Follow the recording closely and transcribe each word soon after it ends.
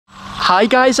Hi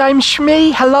guys, I'm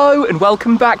Shmee, hello and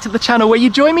welcome back to the channel where you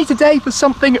join me today for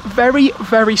something very,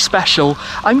 very special.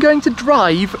 I'm going to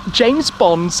drive James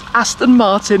Bond's Aston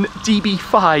Martin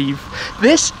DB5.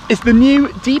 This is the new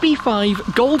DB5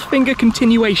 Goldfinger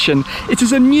Continuation. It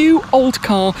is a new old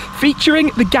car featuring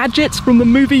the gadgets from the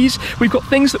movies. We've got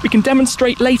things that we can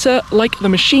demonstrate later, like the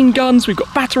machine guns, we've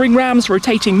got battering rams,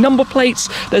 rotating number plates,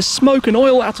 there's smoke and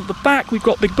oil out of the back, we've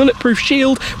got the bulletproof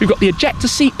shield, we've got the ejector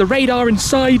seat, the radar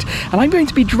inside, and I'm going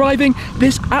to be driving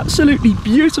this absolutely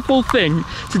beautiful thing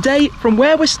today from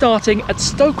where we're starting at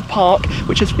Stoke Park,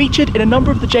 which is featured in a number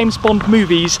of the James Bond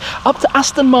movies, up to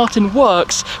Aston Martin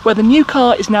Works, where the new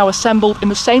car is now assembled in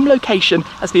the same location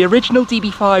as the original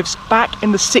DB5s back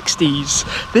in the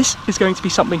 60s. This is going to be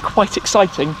something quite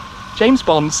exciting. James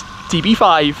Bond's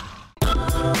DB5.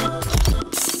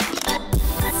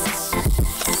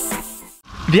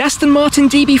 The Aston Martin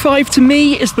DB5 to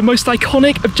me is the most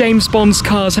iconic of James Bond's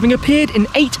cars, having appeared in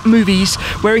 8 movies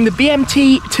wearing the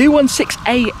BMT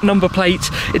 216A number plate.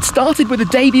 It started with a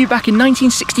debut back in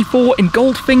 1964 in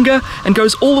Goldfinger and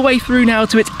goes all the way through now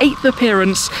to its 8th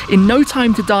appearance in No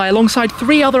Time to Die alongside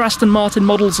 3 other Aston Martin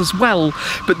models as well.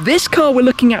 But this car we're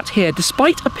looking at here,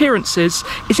 despite appearances,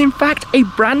 is in fact a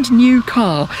brand new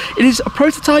car. It is a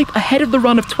prototype ahead of the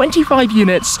run of 25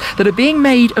 units that are being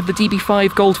made of the DB5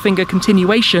 Goldfinger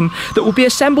Continuation that will be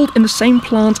assembled in the same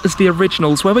plant as the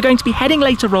originals, where we're going to be heading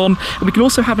later on, and we can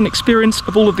also have an experience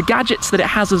of all of the gadgets that it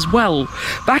has as well.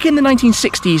 Back in the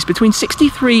 1960s, between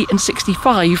 63 and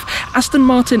 65, Aston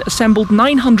Martin assembled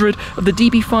 900 of the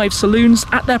DB5 Saloons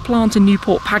at their plant in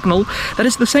Newport Pagnell. That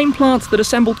is the same plant that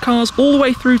assembled cars all the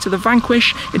way through to the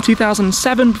Vanquish in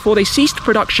 2007 before they ceased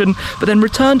production, but then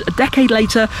returned a decade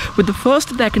later with the first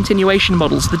of their continuation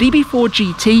models, the DB4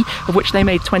 GT, of which they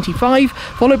made 25,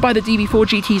 followed by the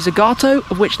DB4 GT Zagato,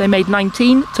 of which they made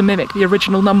 19 to mimic the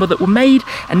original number that were made,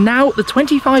 and now the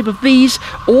 25 of these,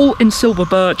 all in Silver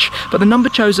Birch, but the number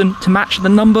chosen to match the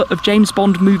number of James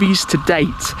Bond movies to date.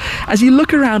 As you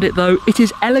look around it though, it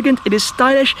is elegant, it is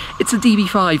stylish, it's a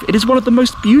DB5. It is one of the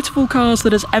most beautiful cars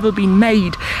that has ever been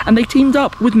made, and they teamed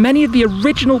up with many of the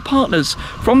original partners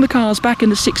from the cars back in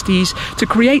the 60s to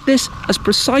create this as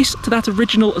precise to that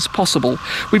original as possible.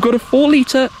 We've got a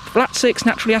 4-litre flat-6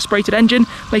 naturally aspirated engine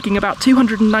making about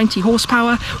 290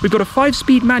 horsepower. We've got a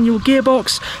 5-speed manual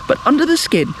gearbox, but under the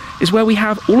skin is where we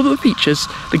have all of the features,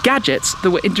 the gadgets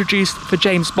that were introduced for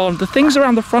James Bond. The things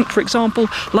around the front, for example,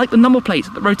 like the number plate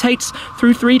that rotates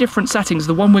through 3 different settings.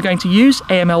 The one we're going to use,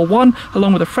 AML1,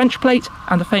 along with a French plate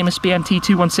and the famous BMT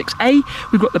 216A.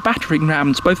 We've got the battering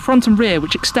rams, both front and rear,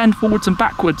 which extend forwards and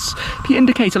backwards. The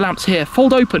indicator lamps here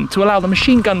fold open to allow the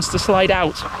machine guns to slide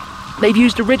out. They've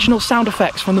used original sound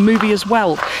effects from the movie as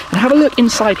well. And have a look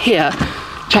inside here.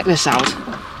 Check this out.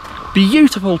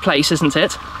 Beautiful place, isn't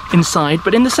it? Inside,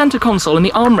 but in the center console, in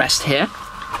the armrest here,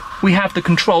 we have the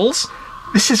controls.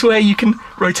 This is where you can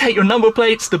rotate your number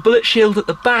plates, the bullet shield at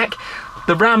the back,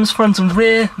 the rams front and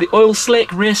rear, the oil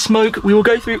slick, rear smoke. We will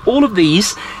go through all of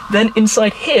these. Then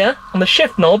inside here, on the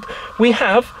shift knob, we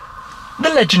have the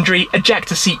legendary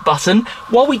ejector seat button.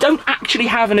 While we don't actually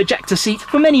have an ejector seat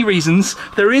for many reasons,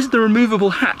 there is the removable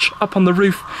hatch up on the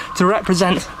roof to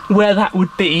represent where that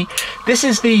would be. This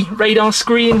is the radar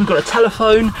screen, we've got a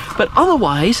telephone, but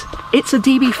otherwise it's a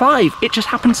DB5. It just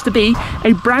happens to be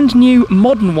a brand new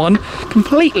modern one,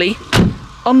 completely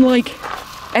unlike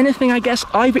anything I guess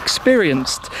I've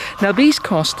experienced. Now these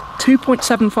cost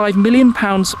 £2.75 million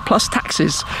plus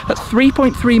taxes. That's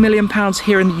 £3.3 million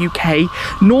here in the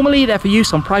UK. Normally they're for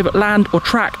use on private land or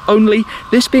track only.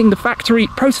 This being the factory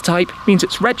prototype means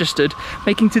it's registered,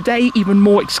 making today even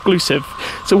more exclusive.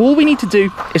 So all we need to do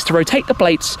is to rotate the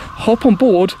plates, hop on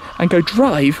board and go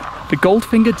drive the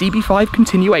Goldfinger DB5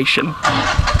 Continuation.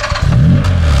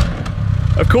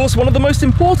 Of course, one of the most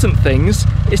important things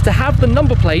is to have the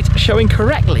number plate showing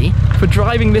correctly for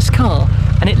driving this car,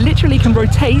 and it literally can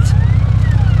rotate,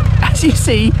 as you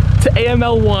see, to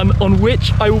AML1, on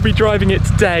which I will be driving it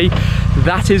today.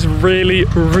 That is really,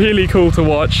 really cool to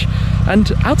watch.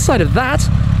 And outside of that,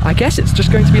 I guess it's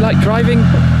just going to be like driving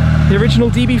the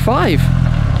original DB5.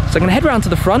 So I'm going to head round to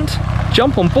the front,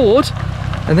 jump on board,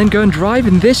 and then go and drive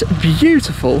in this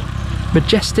beautiful,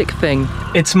 majestic thing.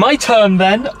 It's my turn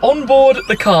then, on board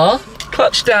the car,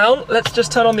 clutch down, let's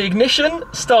just turn on the ignition,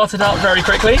 start it up very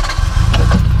quickly.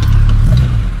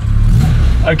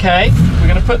 Okay, we're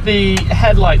going to put the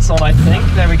headlights on, I think.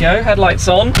 There we go, headlights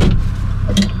on.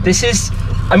 This is,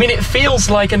 I mean, it feels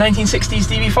like a 1960s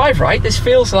DB5, right? This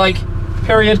feels like a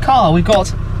period car. We've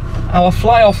got our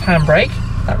fly-off handbrake,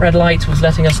 that red light was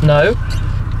letting us know.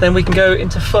 Then we can go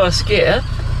into first gear.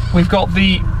 We've got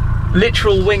the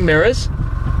literal wing mirrors.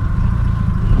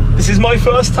 This is my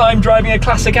first time driving a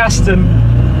classic Aston,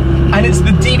 and it's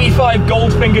the DB5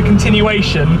 Goldfinger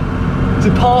Continuation,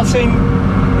 departing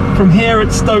from here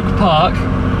at Stoke Park,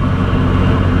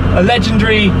 a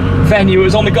legendary venue. It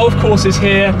was on the golf courses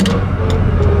here,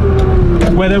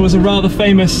 where there was a rather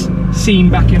famous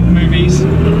scene back in the movies.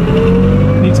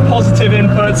 Needs positive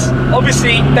inputs.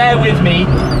 Obviously, bear with me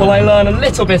while I learn a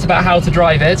little bit about how to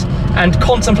drive it and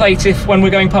contemplate if, when we're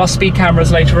going past speed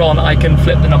cameras later on, I can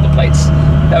flip the number plates.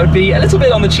 That would be a little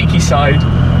bit on the cheeky side.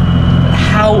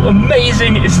 How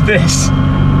amazing is this?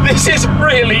 This is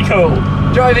really cool.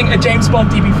 Driving a James Bond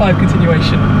DB5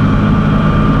 Continuation.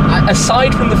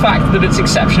 Aside from the fact that it's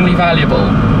exceptionally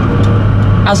valuable,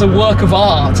 as a work of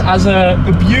art, as a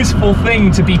beautiful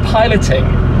thing to be piloting,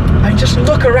 I mean, just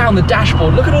look around the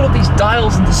dashboard, look at all of these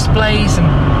dials and displays and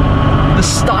the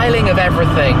styling of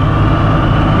everything.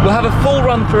 We'll have a full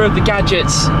run through of the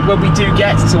gadgets when we do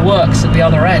get to works at the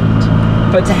other end.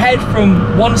 But to head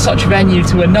from one such venue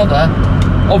to another,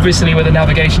 obviously with a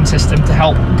navigation system to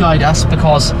help guide us,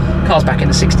 because cars back in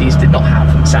the 60s did not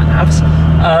have sat-navs.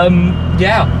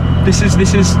 Yeah, this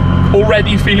is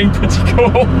already feeling pretty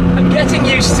cool. I'm getting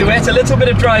used to it, a little bit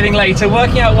of driving later,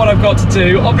 working out what I've got to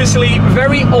do. Obviously,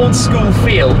 very old school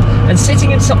feel, and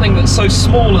sitting in something that's so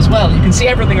small as well, you can see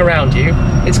everything around you.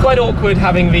 It's quite awkward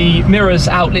having the mirrors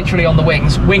out literally on the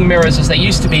wings, wing mirrors as they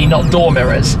used to be, not door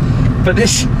mirrors. But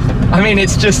this, I mean,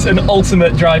 it's just an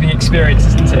ultimate driving experience,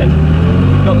 isn't it?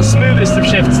 Not the smoothest of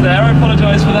shifts there, I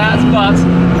apologise for that, but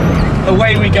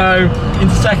away we go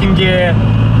into second gear.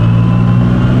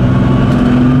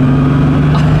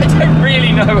 I don't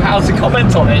really know how to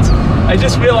comment on it. I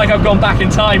just feel like I've gone back in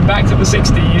time, back to the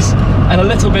 60s, and a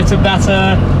little bit of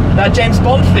that James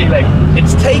Bond feeling.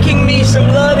 It's taking me some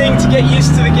learning to get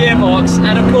used to the gearbox,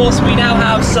 and of course we now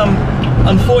have some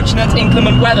unfortunate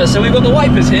inclement weather, so we've got the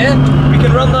wipers here. We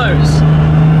can run those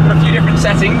for a few different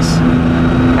settings.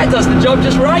 That does the job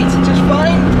just right, just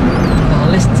fine.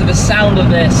 Oh, listen to the sound of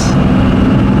this.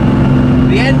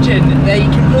 The engine, they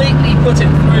completely put it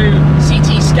through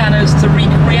CT scanners to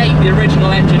recreate the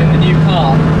original engine in the new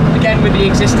car. Again, with the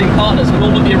existing partners, with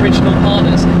all of the original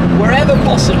partners. Wherever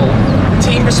possible, the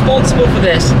team responsible for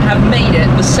this have made it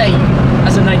the same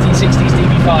as a 1960s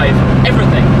DB5.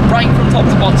 Everything, right from top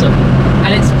to bottom.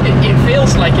 And it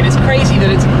feels like it. It's crazy that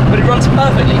but it runs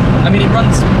perfectly. I mean,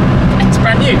 it's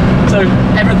brand new. So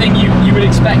everything you would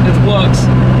expect that works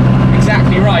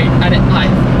exactly right. And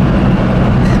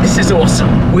this is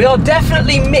awesome. We are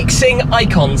definitely mixing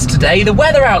icons today. The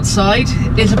weather outside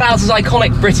is about as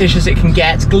iconic British as it can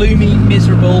get. Gloomy,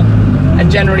 miserable,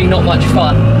 and generally not much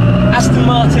fun. Aston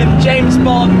Martin, James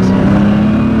Bond.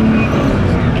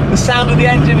 The sound of the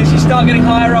engine as you start getting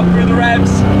higher up through the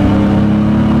revs.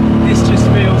 This just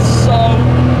feels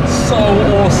so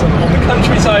awesome on the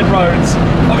countryside roads.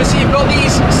 Obviously you've got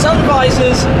these sun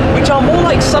visors, which are more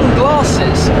like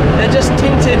sunglasses. They're just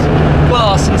tinted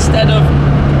glass instead of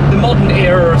the modern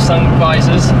era of sun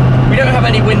visors. We don't have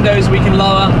any windows we can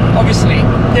lower, obviously,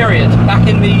 period. Back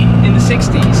in the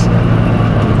 60s,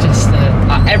 just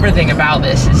everything about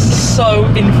this is so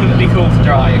infinitely cool to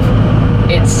drive.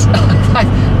 It's,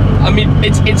 I mean,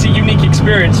 it's a unique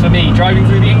experience for me, driving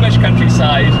through the English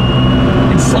countryside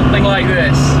in something like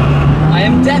this. I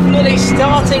am definitely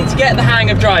starting to get the hang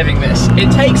of driving this.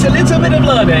 It takes a little bit of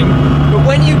learning, but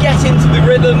when you get into the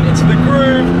rhythm, into the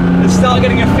groove, and start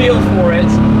getting a feel for it,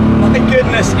 my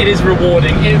goodness, it is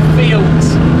rewarding. It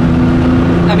feels,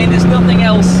 I mean, there's nothing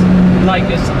else like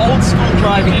this. Old school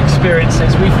driving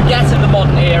experiences, we forget in the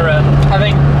modern era,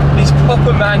 having these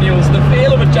proper manuals, the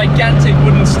feel of a gigantic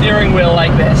wooden steering wheel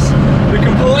like this, the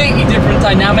completely different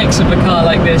dynamics of the car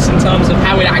like this in terms of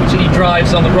how it actually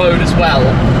drives on the road as well.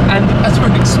 And as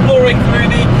we're exploring through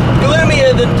the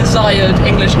gloomier than desired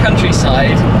English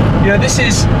countryside, you know, this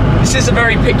is a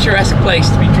very picturesque place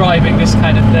to be driving this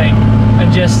kind of thing,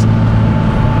 and just,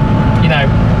 you know,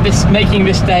 making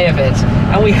this day of it.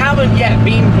 And we haven't yet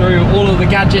been through all of the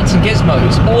gadgets and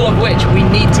gizmos, all of which we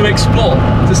need to explore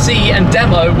to see and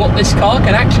demo what this car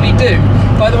can actually do.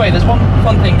 By the way, there's one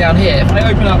fun thing down here. If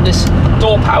I open up this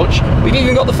door pouch, we've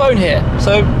even got the phone here.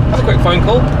 So have a quick phone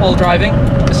call while driving.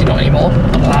 Obviously not anymore,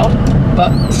 not allowed,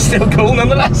 but still cool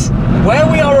nonetheless. Where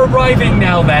we are arriving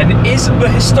now then is the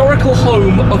historical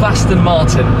home of Aston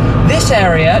Martin. This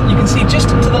area, you can see just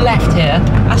to the left here,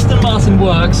 Aston Martin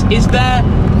Works, is their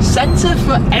centre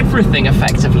for everything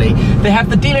effectively. They have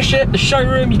the dealership, the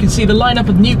showroom, you can see the lineup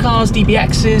of new cars,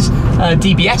 DBXs,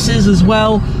 DBSs as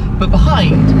well, but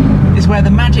behind is where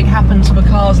the magic happens for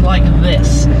cars like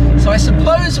this. So I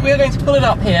suppose we are going to pull it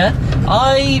up here.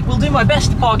 I will do my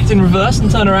best to park it in reverse and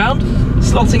turn around,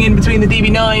 slotting in between the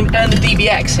DB9 and the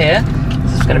DBX here.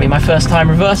 This is It's going to be my first time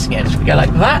reversing it. If we go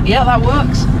like that, yeah, that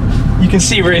works. You can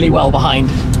see really well behind.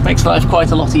 Makes life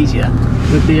quite a lot easier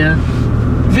with the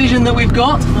vision that we've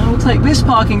got. I will take this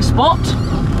parking spot,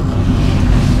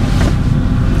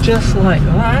 just like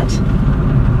that.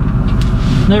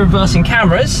 No reversing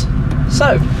cameras.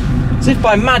 So, as if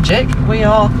by magic, we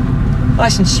are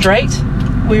nice and straight.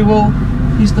 We will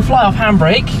use the fly-off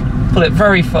handbrake, pull it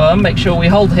very firm, make sure we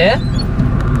hold here.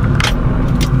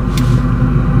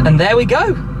 And there we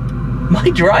go. My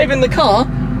drive in the car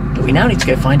that we now need to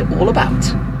go find all about.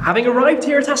 Having arrived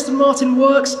here at Aston Martin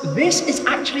Works, this is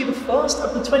actually the first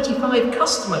of the 25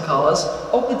 customer cars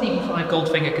of the DB5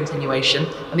 Goldfinger Continuation,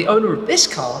 and the owner of this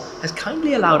car has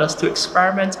kindly allowed us to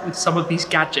experiment with some of these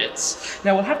gadgets.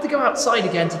 Now we'll have to go outside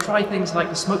again to try things like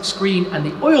the smoke screen and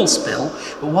the oil spill,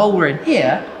 but while we're in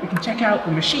here, we can check out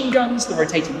the machine guns, the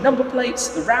rotating number plates,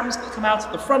 the rams that come out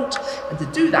at the front, and to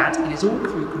do that, it is all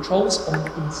through controls on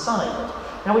the inside.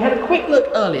 Now we had a quick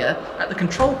look earlier at the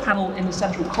control panel in the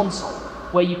central console,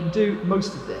 where you can do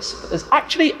most of this, but there's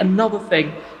actually another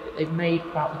thing that they've made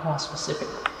about the car specifically.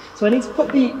 So I need to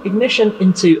put the ignition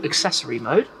into accessory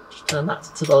mode, just turn that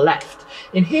to the left.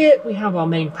 In here we have our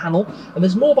main panel, and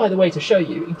there's more by the way to show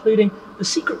you, including the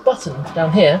secret button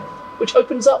down here, which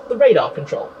opens up the radar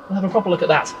control. We'll have a proper look at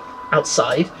that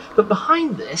outside, but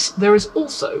behind this there is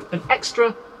also an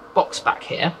extra box back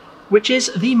here, which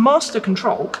is the master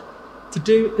control to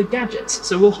do the gadgets.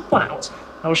 So we'll hop on out.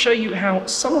 I'll show you how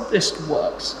some of this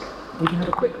works. We can have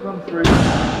a quick run through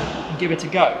and give it a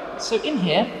go. So in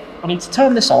here, I need to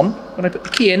turn this on. When I put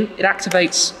the key in, it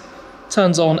activates,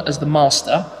 turns on as the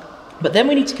master. But then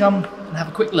we need to come and have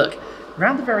a quick look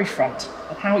around the very front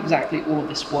at how exactly all of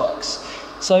this works.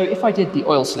 So if I did the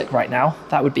oil slick right now,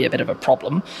 that would be a bit of a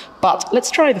problem. But let's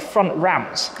try the front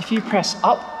rams. If you press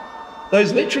up,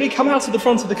 those literally come out of the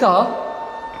front of the car.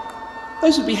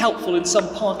 Those would be helpful in some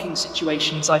parking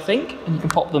situations, I think, and you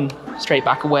can pop them straight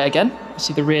back away again. You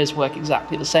see the rears work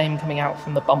exactly the same coming out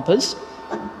from the bumpers.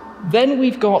 Then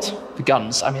we've got the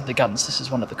guns. I mean, the guns, this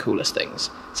is one of the coolest things.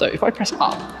 So if I press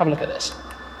up, have a look at this.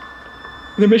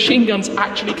 The machine guns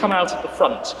actually come out at the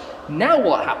front. Now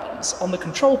what happens on the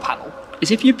control panel is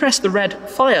if you press the red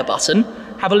fire button,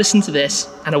 have a listen to this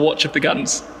and a watch of the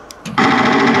guns.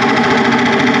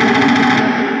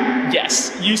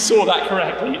 Yes, you saw that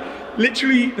correctly.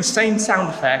 Literally the same sound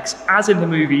effects as in the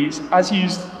movies, as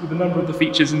used with a number of the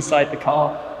features inside the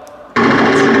car.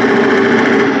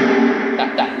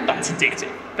 That's addictive.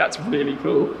 That's really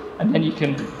cool. And then you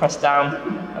can press down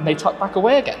and they tuck back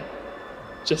away again.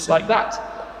 Just like that.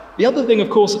 The other thing, of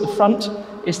course, at the front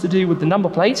is to do with the number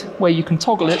plate, where you can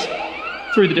toggle it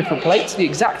through the different plates. The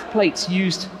exact plates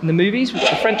used in the movies. We've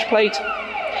got the French plate,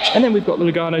 and then we've got the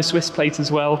Lugano Swiss plate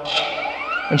as well,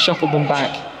 and shuffle them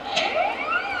back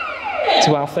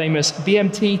to our famous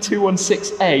BMT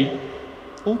 216A,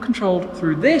 all controlled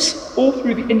through this or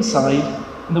through the inside.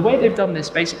 And the way they've done this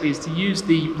basically is to use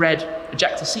the red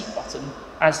ejector seat button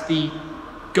as the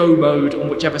go mode on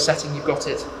whichever setting you've got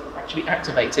it actually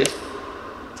activated.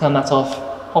 Turn that off,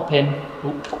 hop in,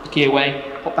 pop the key away,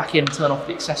 pop back in, turn off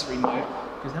the accessory mode,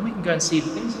 because then we can go and see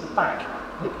the things at the back,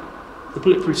 like the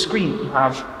bulletproof screen that you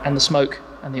have and the smoke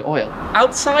and the oil.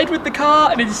 Outside with the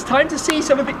car, and it is time to see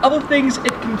some of the other things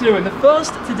it can do. And the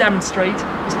first to demonstrate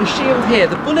is the shield here,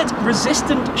 the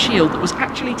bullet-resistant shield that was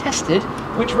actually tested,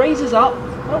 which raises up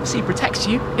and obviously protects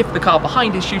you if the car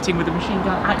behind is shooting with a machine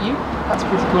gun at you. That's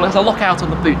pretty cool. There's a lockout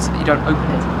on the boot so that you don't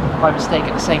open it by mistake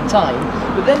at the same time.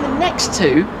 But then the next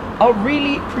two are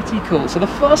really pretty cool. So the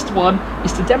first one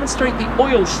is to demonstrate the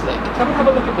oil slick. Come and have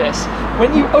a look at this.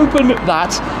 When you open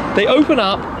that, they open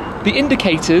up the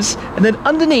indicators, and then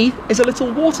underneath is a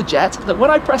little water jet that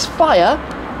when I press fire,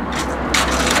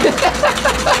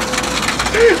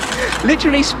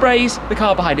 literally sprays the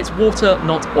car behind. It's water,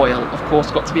 not oil. Of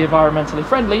course, got to be environmentally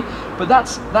friendly, but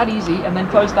that's that easy. And then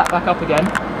close that back up again,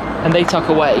 and they tuck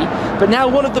away. But now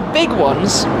one of the big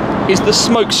ones is the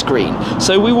smoke screen.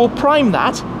 So we will prime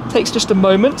that. Takes just a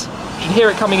moment. You should hear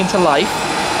it coming into life.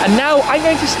 And now I'm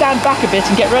going to stand back a bit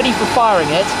and get ready for firing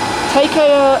it. Take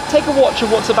a watch of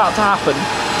what's about to happen.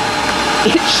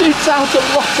 It shoots out a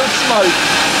lot of smoke.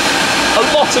 A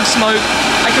lot of smoke.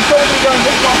 I could probably go and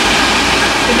hit one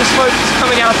in the smoke that's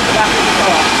coming out of the back of the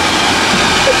car.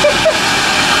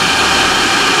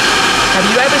 Have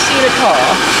you ever seen a car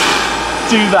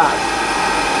do that?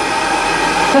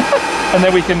 And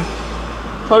then we can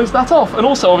close that off. And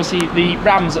also obviously the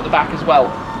rams at the back as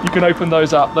well. You can open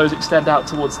those up, those extend out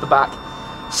towards the back.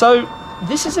 So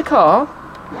this is a car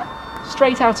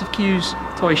straight out of Q's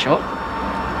toy shop.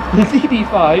 The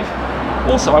DB5.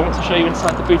 Also, I want to show you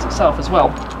inside the boot itself as well.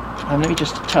 let me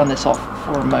just turn this off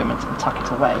for a moment and tuck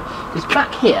it away. Because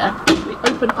back here, if we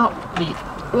open up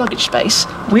the luggage space,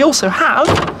 we also have,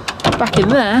 back in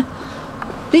there,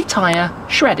 the tyre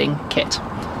shredding kit.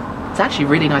 It's actually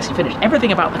really nicely finished.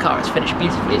 Everything about the car is finished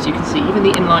beautifully, as you can see, even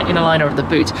the inner liner of the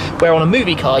boot, where on a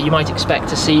movie car you might expect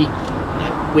to see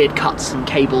weird cuts and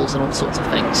cables and all sorts of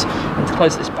things. And to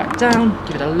close this back down,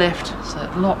 give it a lift so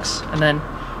it locks, and then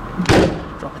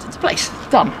drop it into place.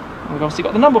 Done. And we've obviously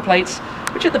got the number plates,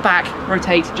 which at the back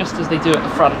rotate just as they do at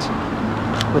the front.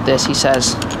 With this, he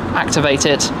says, activate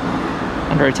it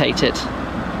and rotate it.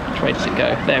 Which way does it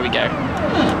go? There we go.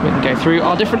 We can go through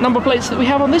our different number plates that we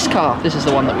have on this car. This is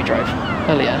the one that we drove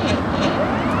earlier.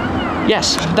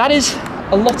 Yes, that is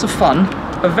a lot of fun.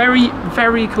 A very,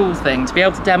 very cool thing to be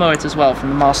able to demo it as well from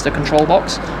the master control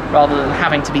box, rather than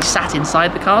having to be sat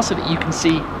inside the car so that you can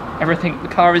see everything the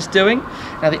car is doing.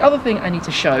 Now the other thing I need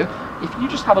to show, if you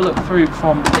just have a look through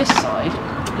from this side,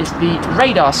 is the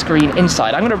radar screen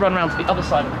inside. I'm going to run around to the other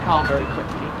side of the car very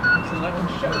quickly so that I can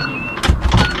show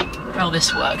you how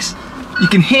this works. You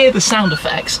can hear the sound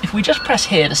effects. If we just press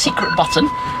here, the secret button,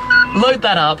 load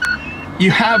that up,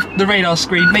 you have the radar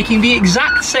screen making the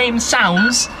exact same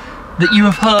sounds that you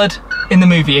have heard in the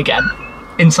movie again,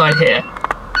 inside here.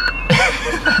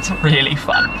 That's really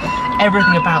fun.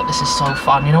 Everything about this is so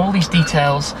fun, you know, all these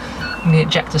details, and the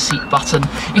ejector seat button.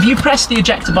 If you press the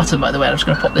ejector button, by the way, I'm just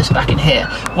going to pop this back in here,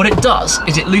 what it does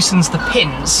is it loosens the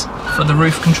pins for the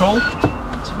roof control.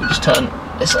 So we just turn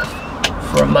this off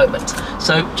for a moment.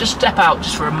 So just step out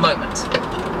just for a moment.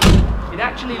 It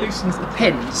actually loosens the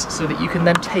pins so that you can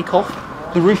then take off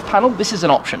the roof panel. This is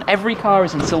an option. Every car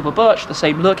is in Silver Birch, the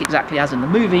same look exactly as in the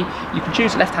movie. You can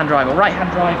choose left-hand drive or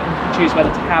right-hand drive, and you can choose whether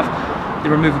to have the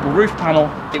removable roof panel.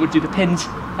 It would do the pins,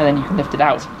 and then you can lift it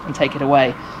out and take it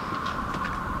away.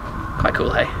 Quite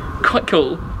cool, hey? Quite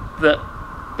cool that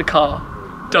the car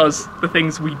does the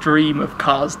things we dream of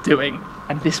cars doing,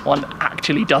 and this one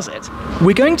actually does it.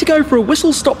 We're going to go for a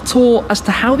whistle-stop tour as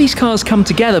to how these cars come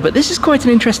together, but this is quite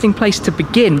an interesting place to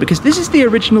begin because this is the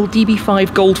original DB5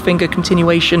 Goldfinger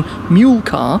Continuation mule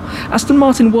car. Aston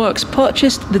Martin Works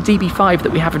purchased the DB5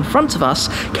 that we have in front of us,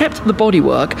 kept the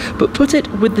bodywork, but put it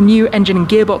with the new engine and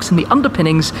gearbox and the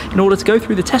underpinnings in order to go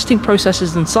through the testing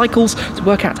processes and cycles to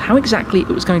work out how exactly it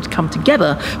was going to come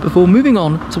together before moving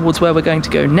on towards where we're going to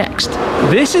go next.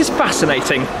 This is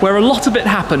fascinating, where a lot of it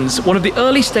happens. One of the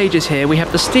early stages here, we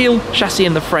have the steel chassis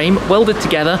and the frame welded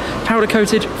together, powder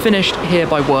coated, finished here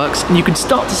by Works, and you can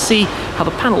start to see how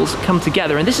the panels come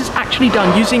together. And this is actually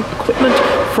done using equipment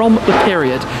from the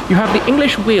period. You have the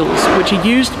English wheels, which are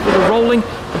used for the rolling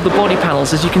of the body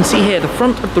panels. As you can see here, the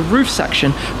front of the roof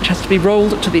section, which has to be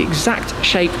rolled to the exact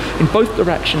shape in both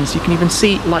directions. You can even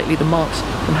see lightly the marks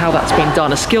from how that's been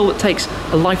done, a skill that takes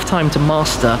a lifetime to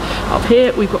master. Up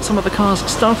here, we've got some of the cars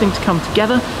starting to come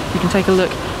together. You can take a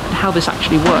look at how this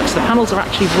actually works. The panels are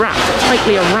actually wrapped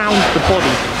tightly around the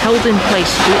body, held in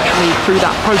place literally through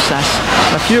that process.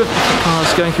 And a few of the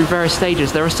cars going through various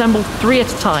stages. They're assembled 3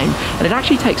 at a time, and it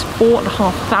actually takes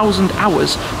 4,500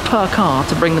 hours per car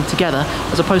to bring them together,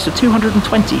 as opposed to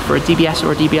 220 for a DBS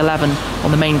or a DB11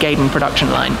 on the main Gaydon production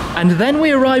line. And then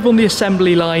we arrive on the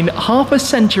assembly line half a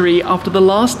century after the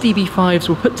last DB5s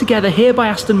were put together here by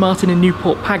Aston Martin in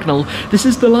Newport Pagnell. This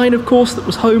is the line, of course, that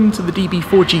was home to the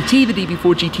DB4 GT, the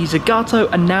DB4 GT Zagato,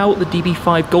 and now the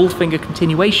DB5 Goldfinger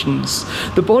Continuations.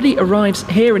 The body arrives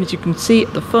here, and as you can see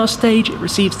at the first stage, it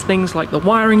receives things like the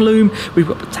wiring loom. We've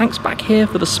got the tanks back here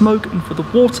for the smoke and for the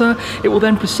water. It will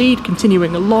then proceed,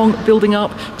 continuing along, building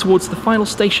up towards the final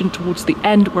station, towards the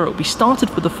end, where it will be started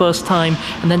for the first time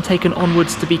and then taken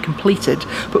onwards to be completed.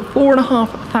 But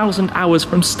 4,500 hours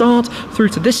from start through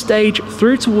to this stage,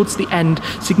 through towards the end,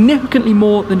 significantly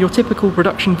more than your typical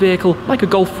production vehicle, like a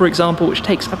Golf, for example, which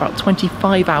takes about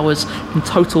 25 hours in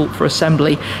total for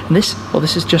assembly. And this, well,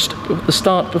 this is just the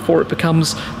start before it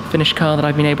becomes the finished car that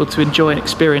I've been able to enjoy and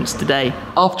experience today.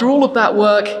 After all of that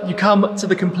work, you come to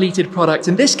the completed product.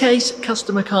 In this case,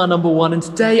 customer car number 1, and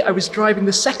today I was driving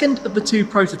the second of the 2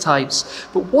 prototypes.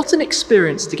 But what an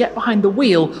experience to get behind the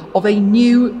wheel of a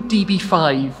new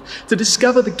DB5, to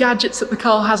discover the gadgets that the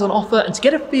car has on offer and to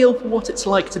get a feel for what it's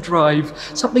like to drive.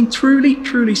 Something truly,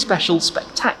 truly special,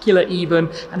 spectacular even,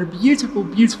 and a beautiful,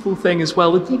 beautiful thing as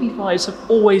well. The DB5s have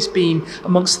always been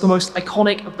amongst the most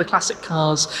iconic of the classic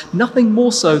cars. Nothing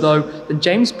more so though than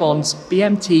James Bond's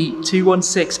BMT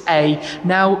 216A 216A,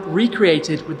 now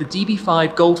recreated with the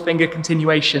DB5 Goldfinger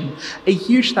Continuation. A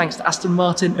huge thanks to Aston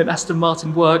Martin and Aston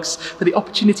Martin Works for the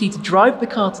opportunity to drive the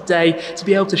car today, to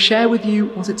be able to share with you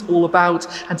what it's all about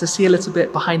and to see a little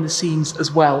bit behind the scenes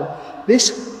as well.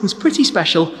 This was pretty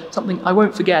special, something I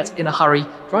won't forget in a hurry,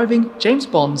 driving James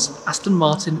Bond's Aston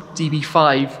Martin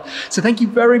DB5. So thank you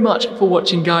very much for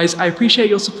watching, guys. I appreciate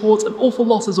your support an awful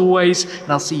lot as always,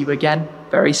 and I'll see you again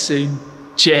very soon.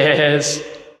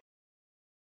 Cheers!